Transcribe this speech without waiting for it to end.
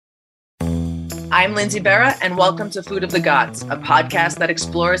I'm Lindsay Berra, and welcome to Food of the Gods, a podcast that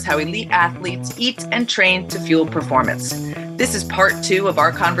explores how elite athletes eat and train to fuel performance. This is part 2 of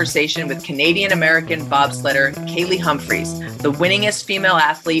our conversation with Canadian-American bobsledder Kaillie Humphries, the winningest female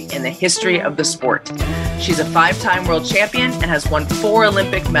athlete in the history of the sport. She's a 5-time world champion and has won 4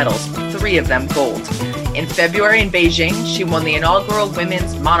 Olympic medals, 3 of them gold. In February in Beijing, she won the inaugural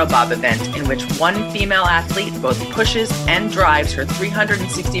women's monobob event, in which one female athlete both pushes and drives her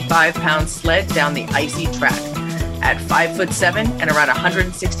 365-pound sled down the icy track. At 5'7" and around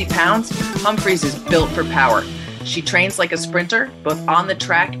 160 pounds, Humphries is built for power. She trains like a sprinter, both on the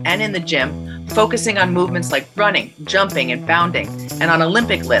track and in the gym, focusing on movements like running, jumping, and bounding, and on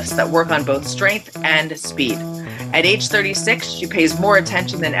Olympic lifts that work on both strength and speed. At age 36, she pays more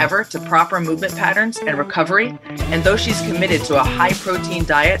attention than ever to proper movement patterns and recovery. And though she's committed to a high-protein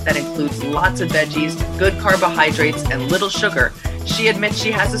diet that includes lots of veggies, good carbohydrates, and little sugar, she admits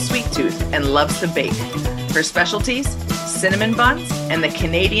she has a sweet tooth and loves to bake. Her specialties, cinnamon buns and the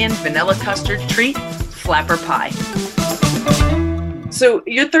Canadian vanilla custard treat, flapper pie. So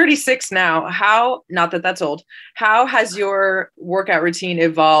you're 36 now. Not that that's old, how has your workout routine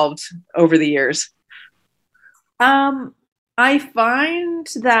evolved over the years? I find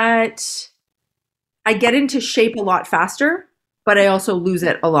that I get into shape a lot faster, but I also lose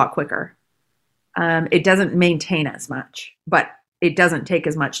it a lot quicker. It doesn't maintain as much, but it doesn't take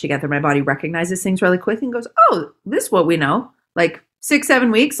as much together. My body recognizes things really quick and goes, oh, this is what we know. Like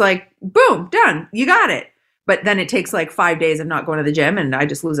 6-7 weeks, like boom, done. You got it. But then it takes like 5 days of not going to the gym and I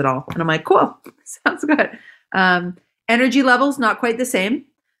just lose it all. And I'm like, cool, sounds good. Energy levels, not quite the same.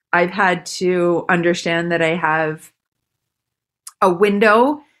 I've had to understand that I have a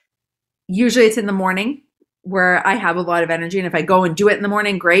window. Usually it's in the morning where I have a lot of energy. And if I go and do it in the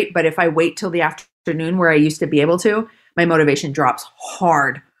morning, great. But if I wait till the afternoon where I used to be able to, my motivation drops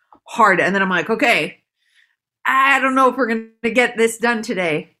hard. And then I'm like, okay, I don't know if we're going to get this done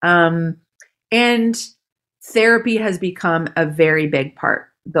today. And therapy has become a very big part.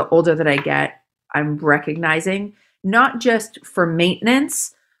 The older that I get, I'm recognizing not just for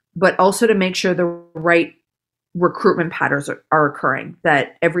maintenance, but also to make sure the right recruitment patterns are occurring,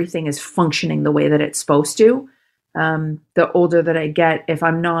 that everything is functioning the way that it's supposed to. The older that I get, if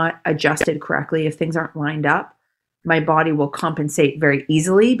I'm not adjusted correctly, if things aren't lined up, my body will compensate very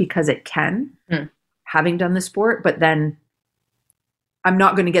easily because it can, having done the sport, but then I'm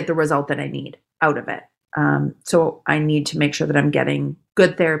not going to get the result that I need out of it. So I need to make sure that I'm getting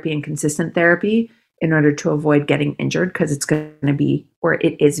good therapy and consistent therapy in order to avoid getting injured, because it's going to be, or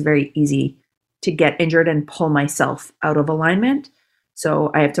it is very easy to get injured and pull myself out of alignment. So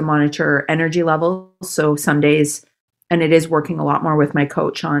I have to monitor energy levels. So some days, and it is working a lot more with my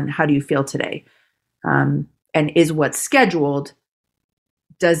coach on how do you feel today? And is what's scheduled,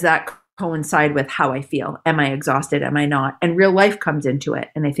 does that coincide with how I feel? Am I exhausted? Am I not? And real life comes into it.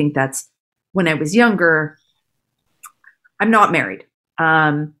 And I think that's when I was younger. I'm not married.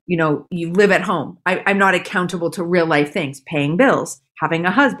 You live at home. I'm not accountable to real life things, paying bills, having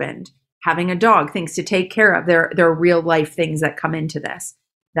a husband, having a dog, things to take care of. There are real life things that come into this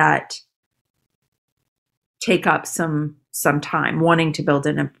that take up some time, wanting to build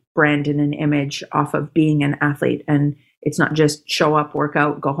a brand and an image off of being an athlete. And it's not just show up, work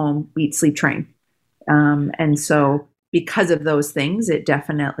out, go home, eat, sleep, train. And so because of those things, it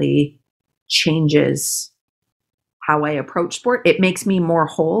definitely changes how I approach sport. It makes me more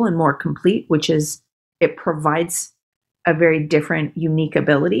whole and more complete, which is, it provides a very different, unique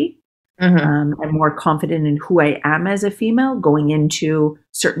ability. I'm more confident in who I am as a female going into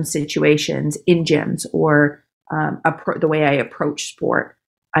certain situations in gyms or the way I approach sport.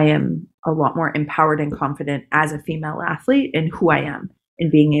 I am a lot more empowered and confident as a female athlete in who I am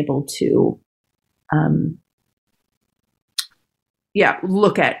and being able to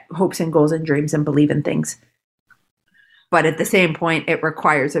look at hopes and goals and dreams and believe in things. But at the same point, it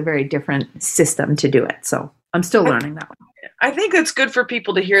requires a very different system to do it. So I'm still learning that one. I think it's good for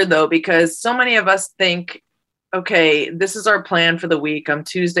people to hear, though, because so many of us think, okay, this is our plan for the week. On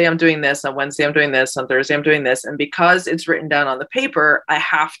Tuesday, I'm doing this. On Wednesday, I'm doing this. On Thursday, I'm doing this. And because it's written down on the paper, I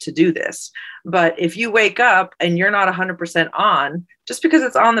have to do this. But if you wake up and you're not 100% on, just because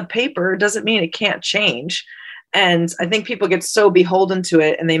it's on the paper doesn't mean it can't change. And I think people get so beholden to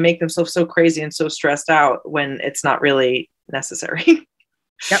it and they make themselves so crazy and so stressed out when it's not really necessary.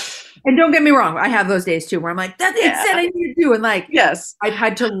 Yep. And don't get me wrong, I have those days too where I'm like, that's it said I need to do. And like, yes, I've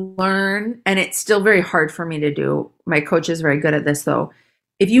had to learn, and it's still very hard for me to do. My coach is very good at this though.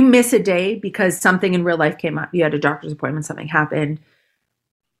 If you miss a day because something in real life came up, you had a doctor's appointment, something happened,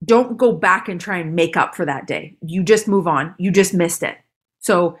 don't go back and try and make up for that day. You just move on. You just missed it.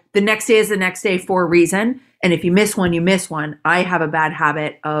 So the next day is the next day for a reason. And if you miss one, you miss one. I have a bad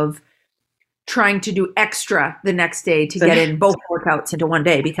habit of trying to do extra the next day to get in both workouts into one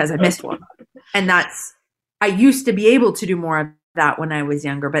day because I missed one. And I used to be able to do more of that when I was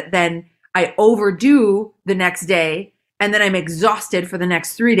younger, but then I overdo the next day and then I'm exhausted for the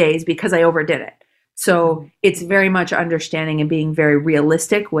next 3 days because I overdid it. So it's very much understanding and being very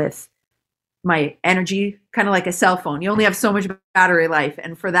realistic with my energy, kind of like a cell phone. You only have so much battery life.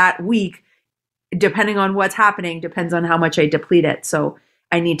 And for that week, depending on what's happening, depends on how much I deplete it. So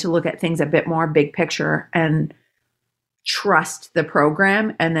I need to look at things a bit more big picture and trust the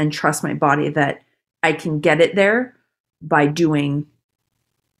program and then trust my body that I can get it there by doing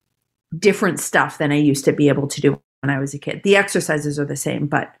different stuff than I used to be able to do when I was a kid. The exercises are the same,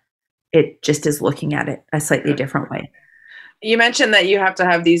 but it just is looking at it a slightly different way. You mentioned that you have to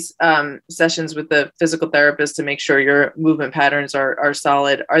have these sessions with the physical therapist to make sure your movement patterns are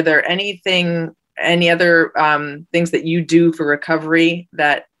solid. Are there any other things that you do for recovery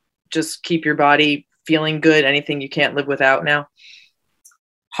that just keep your body feeling good? Anything you can't live without now?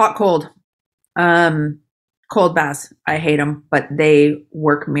 Hot, cold. Cold baths. I hate them, but they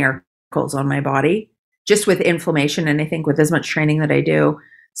work miracles on my body just with inflammation. And I think with as much training that I do,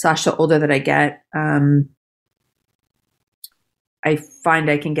 / the older that I get, I find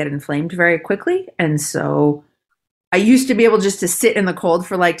I can get inflamed very quickly. And so I used to be able just to sit in the cold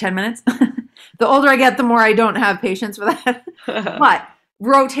for like 10 minutes. The older I get, the more I don't have patience for that. But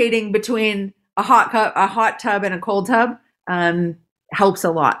rotating between a hot tub and a cold tub helps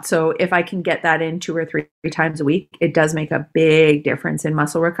a lot. So if I can get that in 2 or 3 times a week, it does make a big difference in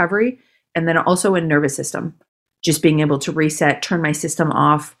muscle recovery. And then also in nervous system, just being able to reset, turn my system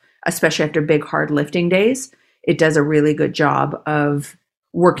off, especially after big, hard lifting days. It does a really good job of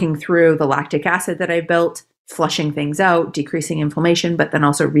working through the lactic acid that I built, flushing things out, decreasing inflammation, but then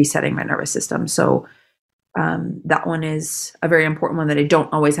also resetting my nervous system. So that one is a very important one that I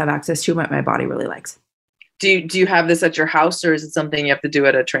don't always have access to, but my body really likes. Do you have this at your house, or is it something you have to do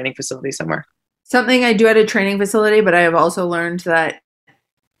at a training facility somewhere? Something I do at a training facility, but I have also learned that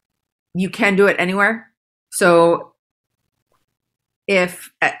you can do it anywhere. So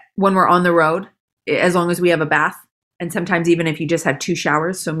when we're on the road, as long as we have a bath, and sometimes even if you just have 2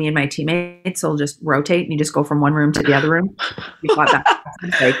 showers, so me and my teammates will just rotate and you just go from one room to the other room. You've got that.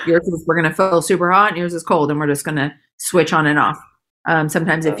 Like we're going to feel super hot and yours is cold and we're just going to switch on and off.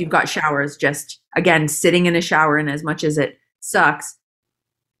 Sometimes if you've got showers, just again, sitting in a shower, and as much as it sucks,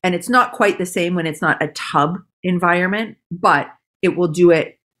 and it's not quite the same when it's not a tub environment, but it will do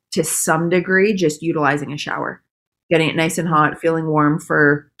it to some degree, just utilizing a shower, getting it nice and hot, feeling warm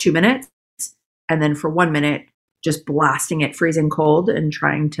for 2 minutes. And then for 1 minute, just blasting it freezing cold and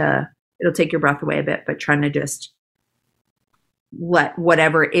it'll take your breath away a bit, but trying to just let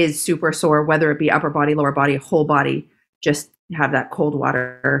whatever is super sore, whether it be upper body, lower body, whole body, just have that cold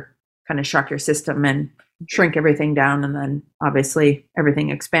water kind of shock your system and shrink everything down. And then obviously everything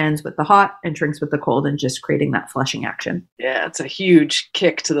expands with the hot and shrinks with the cold, and just creating that flushing action. Yeah, it's a huge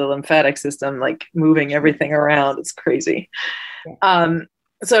kick to the lymphatic system, like moving everything around. It's crazy. Yeah.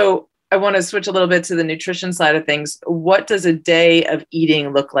 So I want to switch a little bit to the nutrition side of things. What does a day of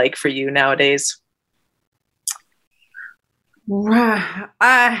eating look like for you nowadays?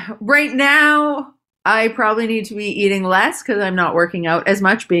 Right now, I probably need to be eating less because I'm not working out as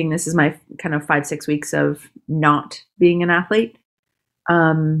much, being this is my kind of 5-6 weeks of not being an athlete.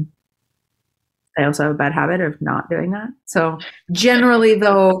 I also have a bad habit of not doing that. So generally,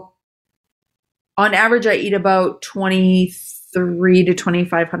 though, on average, I eat about 2,300 to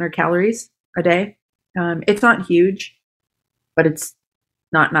 2,500 calories a day. It's not huge, but it's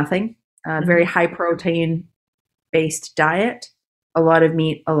not nothing. Very high protein based diet, a lot of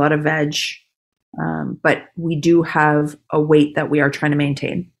meat, a lot of veg. But we do have a weight that we are trying to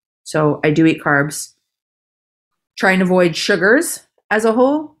maintain. So I do eat carbs, try and avoid sugars as a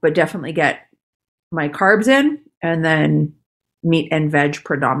whole, but definitely get my carbs in, and then meat and veg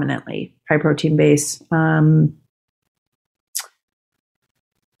predominantly, high protein base.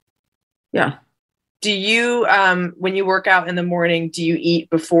 Yeah. Do you, when you work out in the morning, do you eat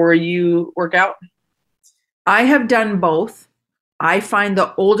before you work out? I have done both. I find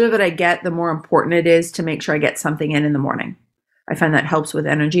the older that I get, the more important it is to make sure I get something in the morning. I find that helps with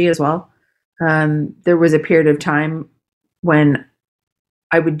energy as well. There was a period of time when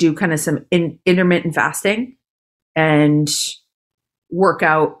I would do kind of some intermittent fasting and work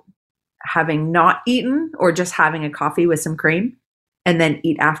out having not eaten, or just having a coffee with some cream and then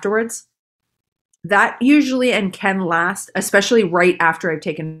eat afterwards. That usually and can last, especially right after I've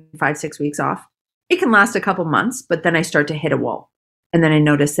taken 5-6 weeks off. It can last a couple months, but then I start to hit a wall. And then I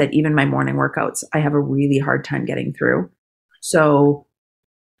noticed that even my morning workouts, I have a really hard time getting through. So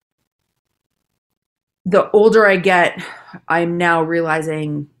the older I get, I'm now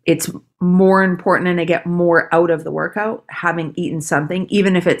realizing it's more important and I get more out of the workout having eaten something,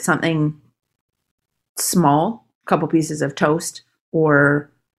 even if it's something small, a couple pieces of toast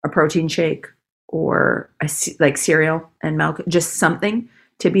or a protein shake or like cereal and milk, just something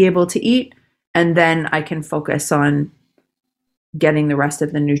to be able to eat. And then I can focus on getting the rest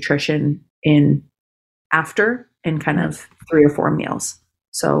of the nutrition in after in kind of 3 or 4 meals.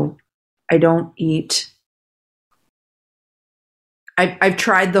 So I don't eat. I've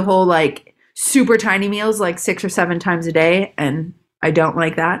tried the whole like super tiny meals, like 6 or 7 times a day, and I don't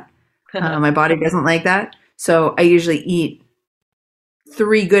like that. My body doesn't like that. So I usually eat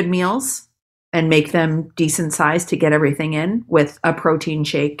 3 good meals and make them decent size to get everything in with a protein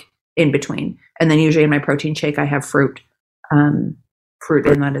shake in between. And then usually in my protein shake, I have fruit in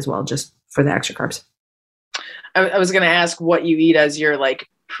that as well, just for the extra carbs. I was going to ask what you eat as your like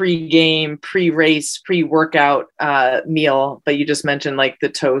pre-game, pre-race, pre-workout meal, but you just mentioned like the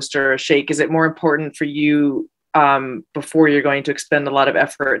toast or a shake. Is it more important for you before you're going to expend a lot of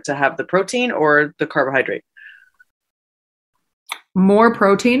effort to have the protein or the carbohydrate? More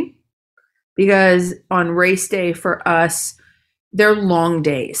protein, because on race day for us, they're long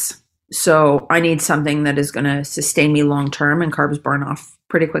days. So I need something that is going to sustain me long term, and carbs burn off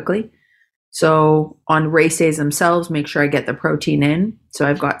pretty quickly. So on race days themselves, make sure I get the protein in. So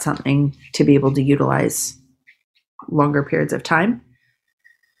I've got something to be able to utilize longer periods of time.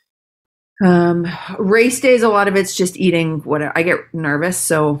 Race days, a lot of it's just eating what I get nervous.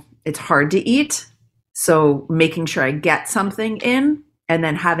 So it's hard to eat. So making sure I get something in and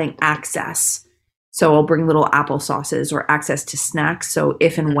then having access. So I'll bring little applesauces or access to snacks. So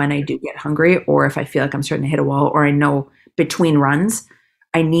if and when I do get hungry, or if I feel like I'm starting to hit a wall, or I know between runs,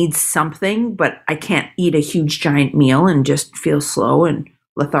 I need something, but I can't eat a huge giant meal and just feel slow and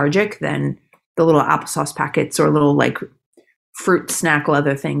lethargic, then the little applesauce packets or little like fruit snack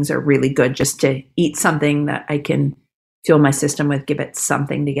leather things are really good, just to eat something that I can fuel my system with, give it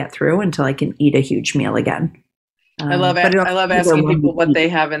something to get through until I can eat a huge meal again. I love asking people what they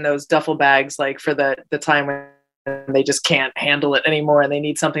have in those duffel bags, like for the time when they just can't handle it anymore and they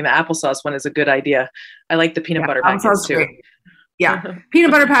need something. The applesauce one is a good idea. I like the peanut butter packets too. Great. Yeah.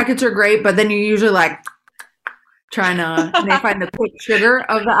 Peanut butter packets are great, but then you're usually like trying to, and they find the quick sugar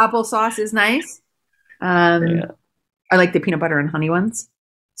of the applesauce is nice. I like the peanut butter and honey ones.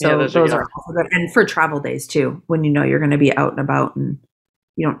 So those are also good. And for travel days too, when you know you're going to be out and about and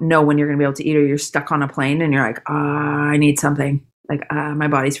you don't know when you're going to be able to eat, or you're stuck on a plane and you're like, I need something. Like, my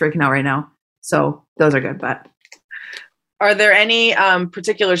body's freaking out right now. So those are good. But are there any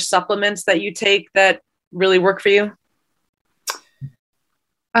particular supplements that you take that really work for you?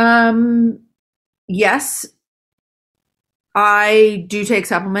 Yes, I do take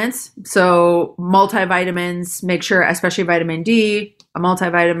supplements. So multivitamins, make sure, especially vitamin D, a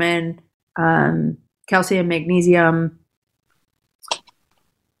multivitamin, calcium, magnesium,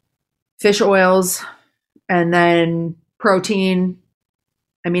 fish oils, and then protein,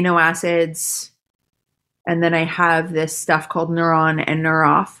 amino acids. And then I have this stuff called Neuron and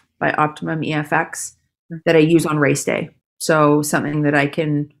Neuroff by Optimum EFX that I use on race day. So something that I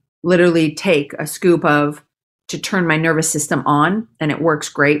can literally take a scoop of to turn my nervous system on, and it works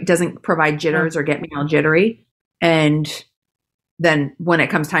great. It doesn't provide jitters or get me all jittery. And then when it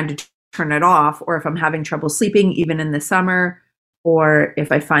comes time to turn it off, or if I'm having trouble sleeping, even in the summer, or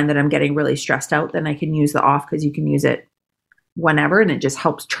if I find that I'm getting really stressed out, then I can use the off, because you can use it whenever, and it just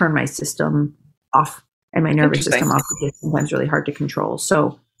helps turn my system off and my nervous system off, which is sometimes really hard to control.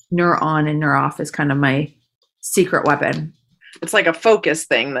 So Neuron and Neuroff is kind of my secret weapon. It's like a focus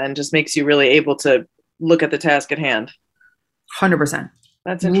thing then, just makes you really able to look at the task at hand. 100%.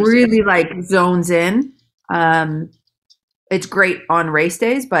 That's interesting. Really like zones in. It's great on race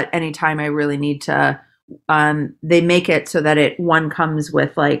days, but anytime I really need to, they make it so that one comes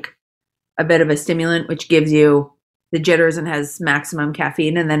with like a bit of a stimulant, which gives you the jitters and has maximum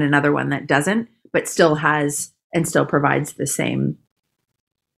caffeine, and then another one that doesn't, but still has and still provides the same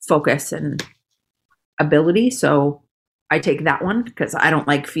focus and ability. So I take that one because I don't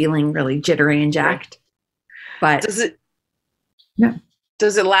like feeling really jittery and jacked. But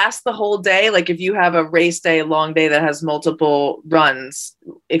does it last the whole day? Like if you have a race day, a long day that has multiple runs,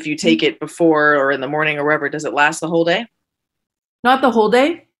 if you take it before or in the morning or wherever, does it last the whole day? Not the whole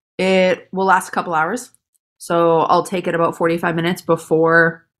day. It will last a couple hours. So I'll take it about 45 minutes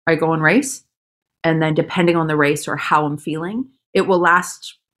before I go and race. And then depending on the race or how I'm feeling, it will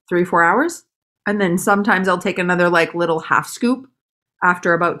last 3-4 hours. And then sometimes I'll take another like little half scoop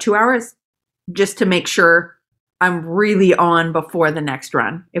after about 2 hours, just to make sure I'm really on before the next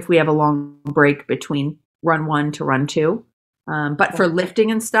run, if we have a long break between run 1 to run 2. But for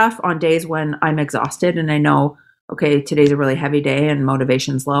lifting and stuff, on days when I'm exhausted and I know, okay, today's a really heavy day and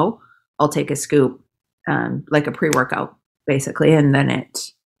motivation's low, I'll take a scoop, like a pre-workout, basically. And then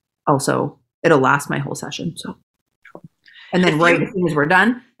it'll last my whole session. So, and then as soon as we're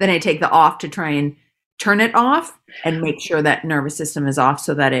done, then I take the off to try and turn it off and make sure that nervous system is off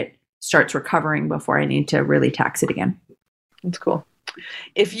so that it starts recovering before I need to really tax it again. That's cool.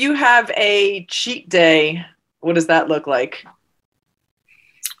 If you have a cheat day, what does that look like?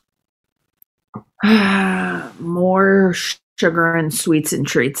 More sugar and sweets and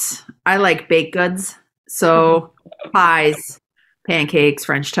treats. I like baked goods. So pies, pancakes,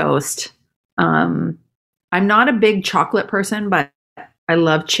 French toast. I'm not a big chocolate person, but I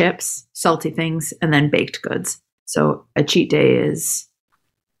love chips, salty things, and then baked goods. So a cheat day is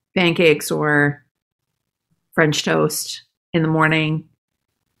pancakes or French toast in the morning.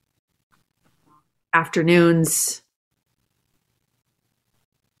 Afternoons.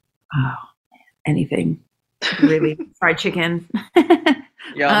 Oh, anything. Really. Fried chicken.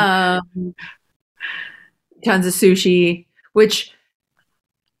 Yum. Tons of sushi, which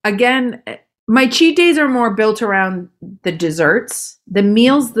again, my cheat days are more built around the desserts. The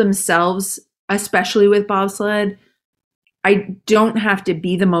meals themselves, especially with bobsled, I don't have to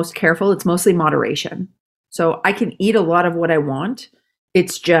be the most careful. It's mostly moderation. So I can eat a lot of what I want.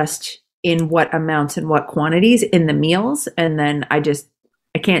 It's just in what amounts and what quantities in the meals. And then I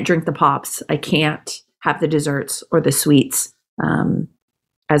can't drink the pops. I can't have the desserts or the sweets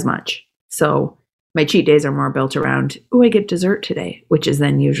as much. So my cheat days are more built around, I get dessert today, which is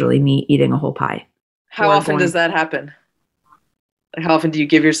then usually me eating a whole pie. How often does that happen? How often do you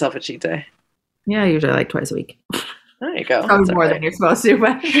give yourself a cheat day? Yeah, usually like twice a week. There you go. Probably more than you're supposed to,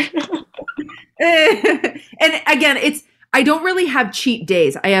 but and again, I don't really have cheat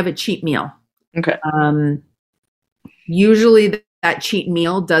days. I have a cheat meal. Okay. Usually that cheat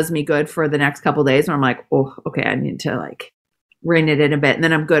meal does me good for the next couple of days where I'm like, oh, okay, I need to like rein it in a bit. And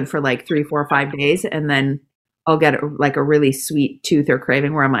then I'm good for like 3, 4, 5 days. And then I'll get like a really sweet tooth or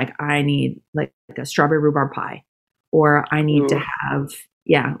craving where I'm like, I need like a strawberry rhubarb pie, or I need to have,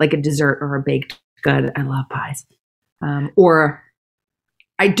 like a dessert or a baked good. I love pies. Or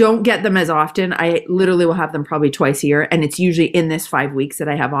I don't get them as often. I literally will have them probably twice a year. And it's usually in this 5 weeks that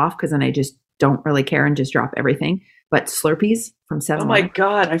I have off because then I just don't really care and just drop everything. But Slurpees from 7-Eleven. Oh my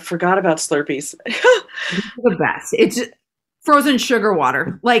God, I forgot about Slurpees. The best. It's frozen sugar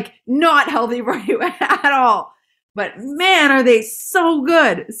water, like not healthy for you at all. But man, are they so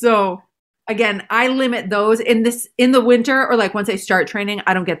good. So again, I limit those in the winter, or like once I start training,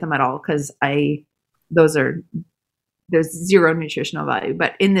 I don't get them at all because there's zero nutritional value.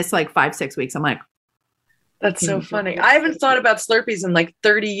 But in this like 5-6 weeks, I'm like, that's so funny. I haven't thought about Slurpees in like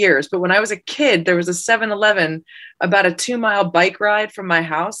 30 years, but when I was a kid, there was a 7-Eleven about a 2-mile bike ride from my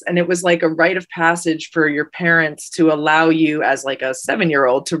house. And it was like a rite of passage for your parents to allow you as like a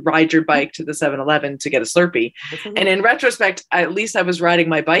 7-year-old to ride your bike to the 7-Eleven to get a Slurpee. And in retrospect, at least I was riding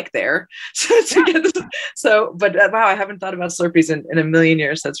my bike there. But wow, I haven't thought about Slurpees in a million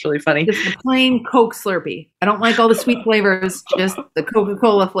years. That's really funny. Just the plain Coke Slurpee. I don't like all the sweet flavors, just the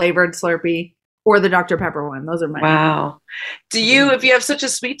Coca-Cola flavored Slurpee. Or the Dr. Pepper one. Those are my. Wow. If you have such a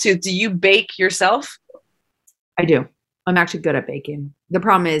sweet tooth, do you bake yourself? I do. I'm actually good at baking. The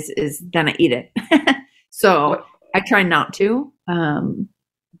problem is then I eat it. So I try not to. But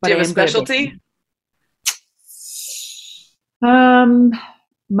do you have a specialty? My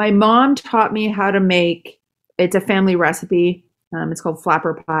mom taught me how to make, it's a family recipe. It's called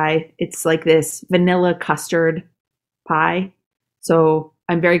flapper pie. It's like this vanilla custard pie. So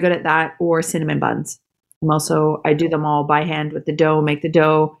I'm very good at that, or cinnamon buns. I do them all by hand with the dough, make the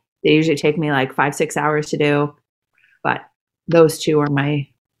dough. They usually take me like 5-6 hours to do, but those two are my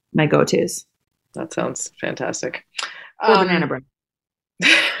go-tos. That sounds fantastic. Or banana bread.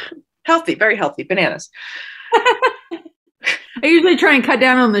 Healthy, very healthy. Bananas. I usually try and cut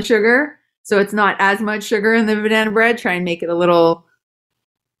down on the sugar, so it's not as much sugar in the banana bread. Try and make it a little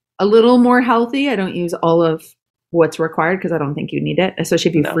more healthy. I don't use all of what's required because I don't think you need it, especially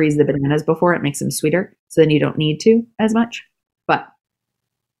if you freeze the bananas before, it makes them sweeter. So then you don't need to as much. But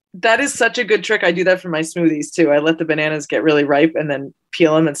that is such a good trick. I do that for my smoothies too. I let the bananas get really ripe and then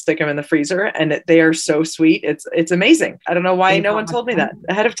peel them and stick them in the freezer. And they are so sweet. It's amazing. I don't know why no one told me that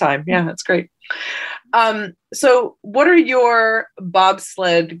ahead of time. Yeah, that's great. So what are your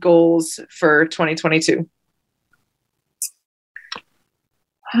bobsled goals for 2022?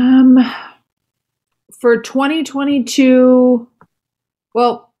 For 2022,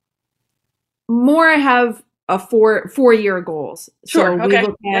 Well, more I have a 4 year goals. Sure. So we Okay.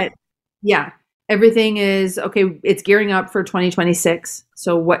 look at, yeah, everything is okay. It's gearing up for 2026.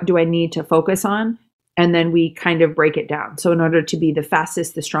 So what do I need to focus on? And then we kind of break it down. So in order to be the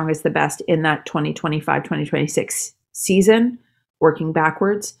fastest, the strongest, the best in that 2025, 2026 season, working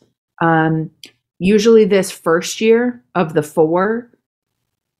backwards. Usually this first year of the 4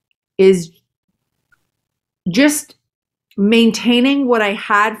 is just maintaining what I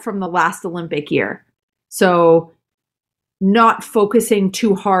had from the last Olympic year. So not focusing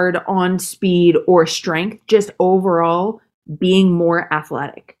too hard on speed or strength, just overall being more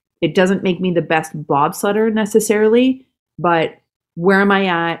athletic. It doesn't make me the best bobsledder necessarily, but where am I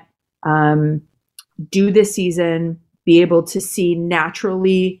at? Do this season, be able to see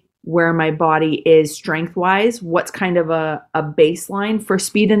naturally where my body is strength wise, what's kind of a baseline for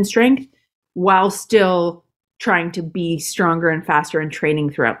speed and strength, while still trying to be stronger and faster and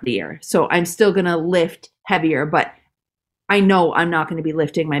training throughout the year. So I'm still going to lift heavier, but I know I'm not going to be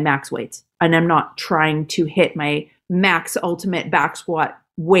lifting my max weights, and I'm not trying to hit my max ultimate back squat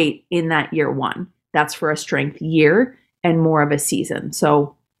weight in that year 1. That's for a strength year and more of a season.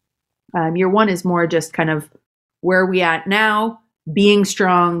 So year 1 is more just kind of where are we at now, being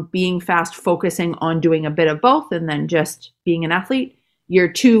strong, being fast, focusing on doing a bit of both, and then just being an athlete.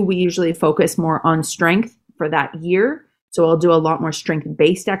 Year 2, we usually focus more on strength for that year. So I'll do a lot more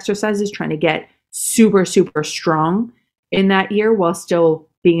strength-based exercises, trying to get super, super strong in that year while still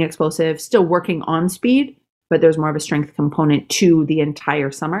being explosive, still working on speed, but there's more of a strength component to the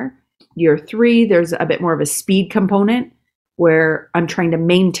entire summer. Year 3, there's a bit more of a speed component where I'm trying to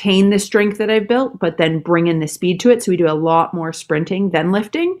maintain the strength that I've built, but then bring in the speed to it. So we do a lot more sprinting than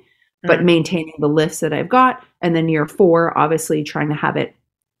lifting, but maintaining the lifts that I've got. And then year 4, obviously trying to have it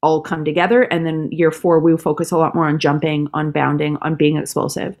all come together. And then year 4, we focus a lot more on jumping, on bounding, on being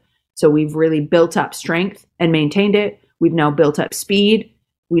explosive. So we've really built up strength and maintained it. We've now built up speed.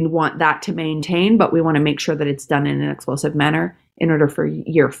 We want that to maintain, but we want to make sure that it's done in an explosive manner in order for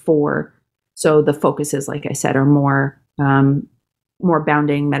year 4. So the focuses, like I said, are more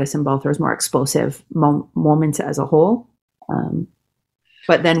bounding, medicine ball throws, more explosive moments as a whole.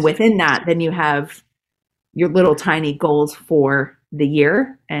 But then within that, then you have your little tiny goals for the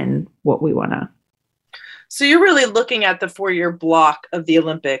year and what we want to. So you're really looking at the 4-year block of the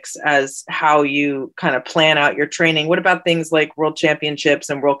Olympics as how you kind of plan out your training. What about things like World Championships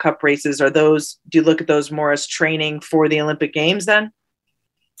and World Cup races? Do you look at those more as training for the Olympic Games then?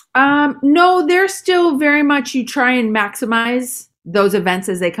 No, they're still very much, you try and maximize those events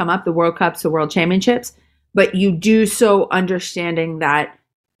as they come up, the World Cups, the World Championships, but you do so understanding that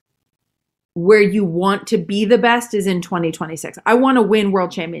where you want to be the best is in 2026. I want to win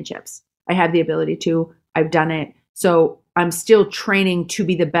World Championships. I have the ability to. I've done it. So I'm still training to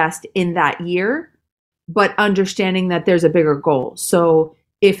be the best in that year, but understanding that there's a bigger goal. So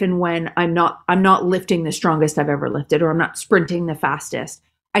if and when I'm not lifting the strongest I've ever lifted, or I'm not sprinting the fastest,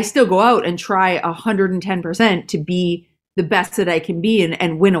 I still go out and try 110% to be the best that I can be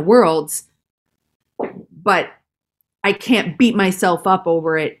and win a worlds. But I can't beat myself up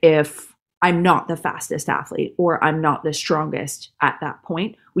over it if I'm not the fastest athlete or I'm not the strongest at that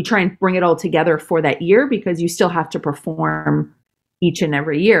point. We try and bring it all together for that year because you still have to perform each and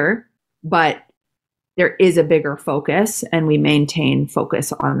every year, but there is a bigger focus and we maintain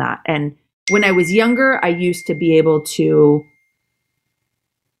focus on that. And when I was younger, I used to be able to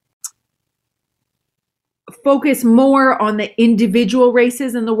focus more on the individual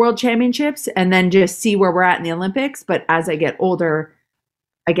races in the World Championships and then just see where we're at in the Olympics. But as I get older,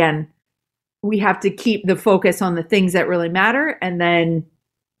 again, we have to keep the focus on the things that really matter and then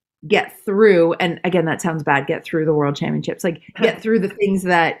get through. And again, that sounds bad, get through the World Championships, like get through the things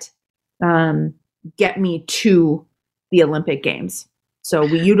that get me to the Olympic Games. So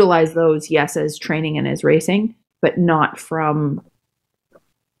we utilize those, yes, as training and as racing, but not from,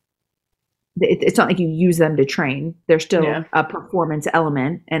 it's not like you use them to train. There's still a performance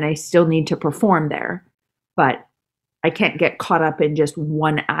element and I still need to perform there, but I can't get caught up in just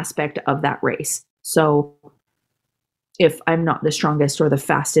one aspect of that race. So if I'm not the strongest or the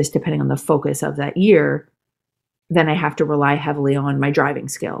fastest, depending on the focus of that year, then I have to rely heavily on my driving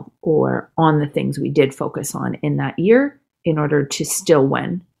skill or on the things we did focus on in that year in order to still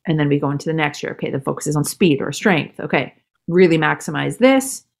win. And then we go into the next year. Okay, the focus is on speed or strength. Okay, really maximize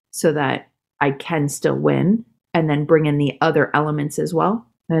this so that I can still win and then bring in the other elements as well.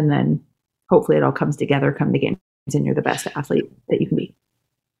 And then hopefully it all comes together, come to games, and you're the best athlete that you can be.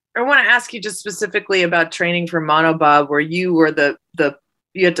 I want to ask you just specifically about training for monobob, where you were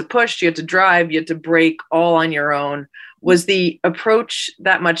you had to push, you had to drive, you had to brake all on your own. Was the approach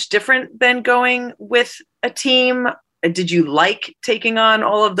that much different than going with a team? Did you like taking on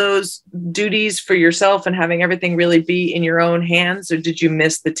all of those duties for yourself and having everything really be in your own hands, or did you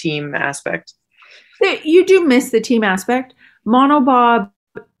miss the team aspect? You do miss the team aspect. Monobob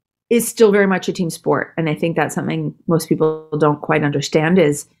is still very much a team sport. And I think that's something most people don't quite understand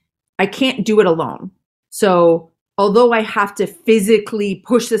is I can't do it alone. So although I have to physically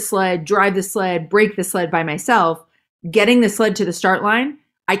push the sled, drive the sled, brake the sled by myself, getting the sled to the start line,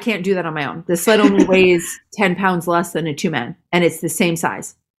 I can't do that on my own. The sled only weighs 10 pounds less than a 2-man, and it's the same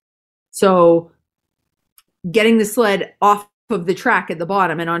size. So getting the sled off of the track at the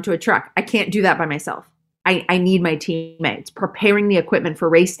bottom and onto a truck, I can't do that by myself. I need my teammates. Preparing the equipment for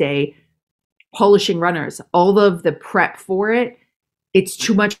race day, polishing runners, all of the prep for it, it's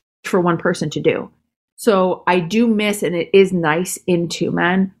too much for one person to do. So I do miss, and it is nice in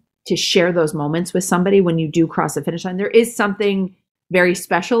 2-man to share those moments with somebody when you do cross the finish line. There is something very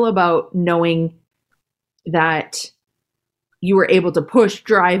special about knowing that you were able to push,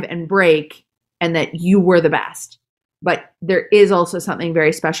 drive, and brake, and that you were the best. But there is also something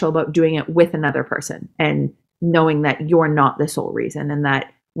very special about doing it with another person and knowing that you're not the sole reason, and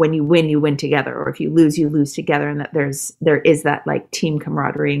that when you win together, or if you lose together, and that there is that like team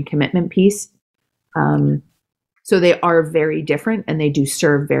camaraderie and commitment piece. So they are very different, and they do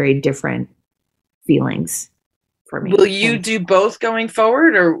serve very different feelings for me. Will you do both going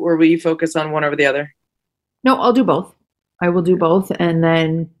forward, or will you focus on one over the other? No, I'll do both. I will do both. And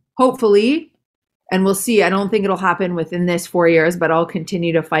then hopefully, and we'll see, I don't think it'll happen within this 4 years, but I'll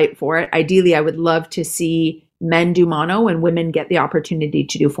continue to fight for it. Ideally, I would love to see men do mono and women get the opportunity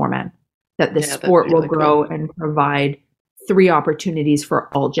to do 4-man, that the sport will grow and provide 3 opportunities for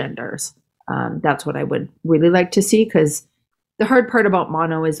all genders. That's what I would really like to see, because the hard part about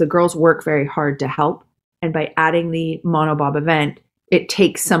mono is the girls work very hard to help. And by adding the monobob event, it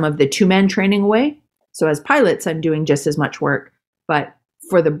takes some of the 2-man training away. So as pilots, I'm doing just as much work, but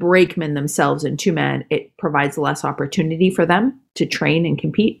for the brakemen themselves in 2-man, it provides less opportunity for them to train and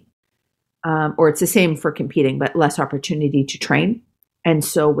compete. Or it's the same for competing, but less opportunity to train. And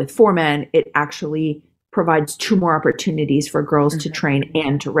so with 4-man, it actually provides 2 more opportunities for girls to train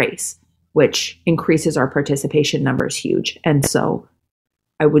and to race, which increases our participation numbers huge. And so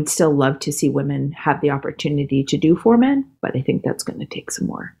I would still love to see women have the opportunity to do 4-man, but I think that's going to take some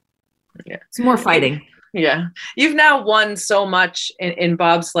more fighting. Yeah. You've now won so much in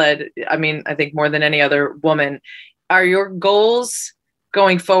bobsled. I mean, I think more than any other woman. Are your goals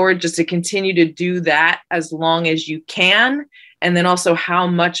going forward just to continue to do that as long as you can? And then also how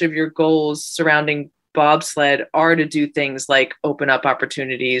much of your goals surrounding bobsled are to do things like open up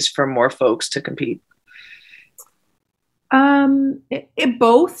opportunities for more folks to compete?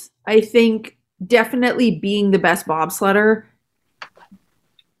 Both. I think definitely being the best bobsledder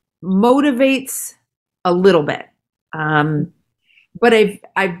motivates a little bit. But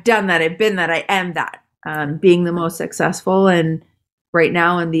I've done that. I've been that. I am that. Being the most successful, and right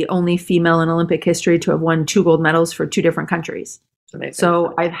now I'm the only female in Olympic history to have won 2 gold medals for 2 different countries.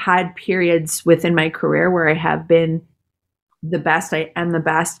 So I've had periods within my career where I have been the best. I am the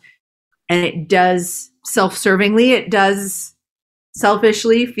best. And it does self-servingly, it does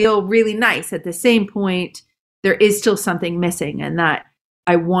selfishly feel really nice. At the same point, there is still something missing, and that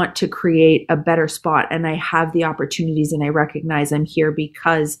I want to create a better spot, and I have the opportunities, and I recognize I'm here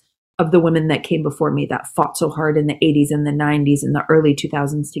because of the women that came before me that fought so hard in the 80s and the 90s and the early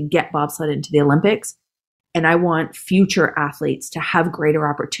 2000s to get bobsled into the Olympics. And I want future athletes to have greater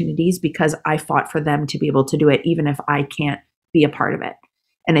opportunities because I fought for them to be able to do it, even if I can't be a part of it.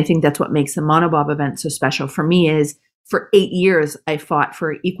 And I think that's what makes the monobob event so special for me is for 8 years, I fought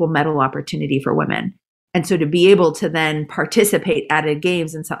for equal medal opportunity for women. And so to be able to then participate at a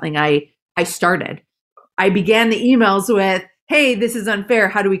games in something I started, I began the emails with, hey, this is unfair.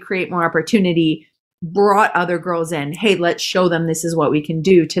 How do we create more opportunity? Brought other girls in. Hey, let's show them this is what we can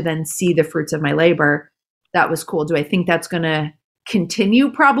do, to then see the fruits of my labor. That was cool. Do I think that's going to continue?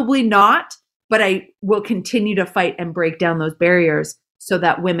 Probably not, but I will continue to fight and break down those barriers so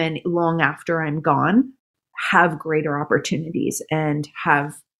that women, long after I'm gone, have greater opportunities and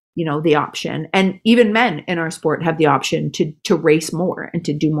have, the option. And even men in our sport have the option to race more and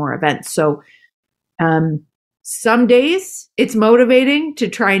to do more events. So some days it's motivating to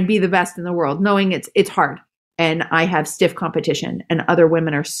try and be the best in the world, knowing it's hard. And I have stiff competition, and other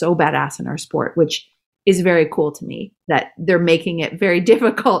women are so badass in our sport, which is very cool to me, that they're making it very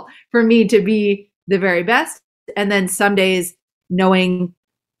difficult for me to be the very best. And then some days knowing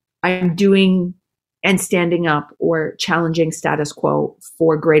I'm doing and standing up or challenging status quo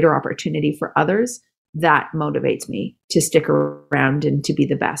for greater opportunity for others, that motivates me to stick around and to be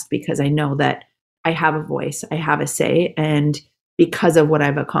the best, because I know that I have a voice, I have a say, and because of what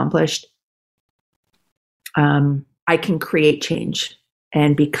I've accomplished, I can create change.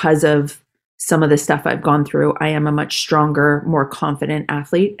 And because of some of the stuff I've gone through, I am a much stronger, more confident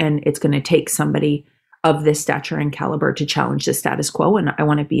athlete, and it's going to take somebody of this stature and caliber to challenge the status quo. And I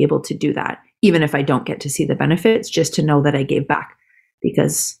want to be able to do that, even if I don't get to see the benefits, just to know that I gave back.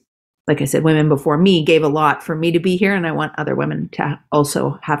 Because, like I said, women before me gave a lot for me to be here, and I want other women to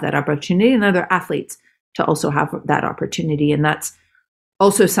also have that opportunity, and other athletes to also have that opportunity. And that's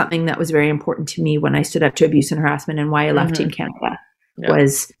also something that was very important to me when I stood up to abuse and harassment, and why I left Team Canada.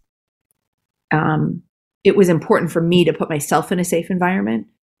 Was it was important for me to put myself in a safe environment,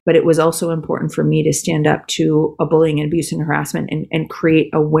 but it was also important for me to stand up to a bullying and abuse and harassment and create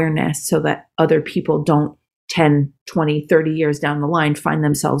awareness, so that other people don't 10, 20, 30 years down the line find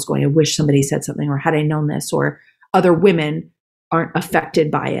themselves going, I wish somebody said something, or had I known this, or other women aren't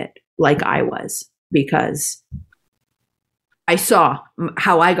affected by it like I was, because I saw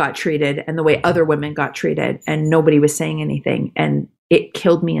how I got treated and the way other women got treated, and nobody was saying anything. And it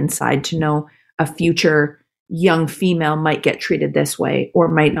killed me inside to know a future young female might get treated this way, or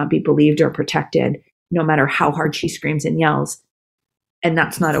might not be believed or protected, no matter how hard she screams and yells. And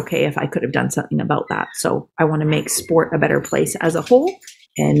that's not okay if I could have done something about that. So I want to make sport a better place as a whole.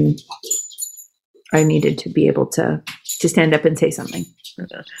 And I needed to be able to stand up and say something.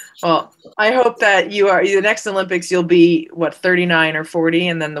 Well, I hope that the next Olympics, you'll be 39 or 40,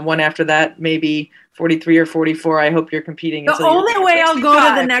 and then the one after that, maybe 43 or 44. I hope you're competing. The only way I'll go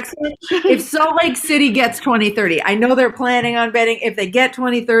to the next one, if Salt Lake City gets 2030, I know they're planning on betting. If they get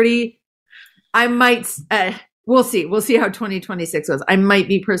 2030, I might, we'll see. We'll see how 2026 goes. I might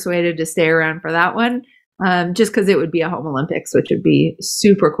be persuaded to stay around for that one, just because it would be a home Olympics, which would be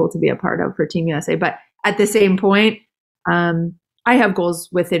super cool to be a part of for Team USA. But at the same point, I have goals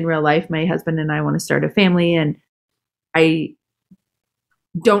within real life. My husband and I want to start a family, and I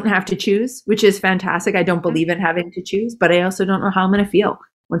don't have to choose, which is fantastic. I don't believe in having to choose, but I also don't know how I'm going to feel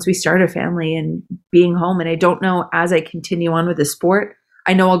once we start a family and being home. And I don't know, as I continue on with the sport,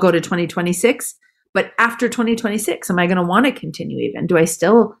 I know I'll go to 2026, but after 2026, am I going to want to continue even? Am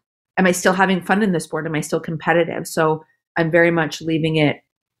I still having fun in the sport? Am I still competitive? So I'm very much leaving it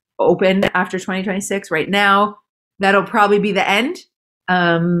open after 2026. Right now, that'll probably be the end.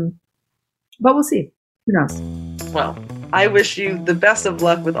 But we'll see. Who knows? Well, I wish you the best of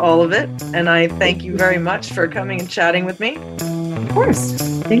luck with all of it. And I thank you very much for coming and chatting with me. Of course.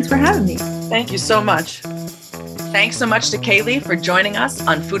 Thanks for having me. Thank you so much. Thanks so much to Kaylee for joining us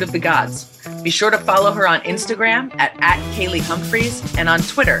on Food of the Gods. Be sure to follow her on Instagram at Kaylee Humphreys, and on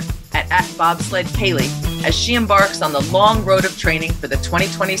Twitter at @BobsledKaylee, as she embarks on the long road of training for the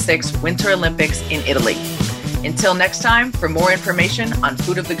 2026 Winter Olympics in Italy. Until next time, for more information on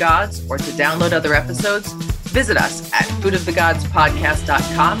Food of the Gods, or to download other episodes, visit us at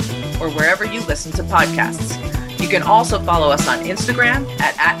foodofthegodspodcast.com or wherever you listen to podcasts. You can also follow us on Instagram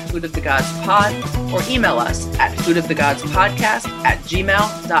at foodofthegodspod, or email us at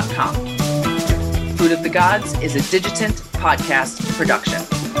foodofthegodspodcast@gmail.com. Food of the Gods is a Digitant podcast production.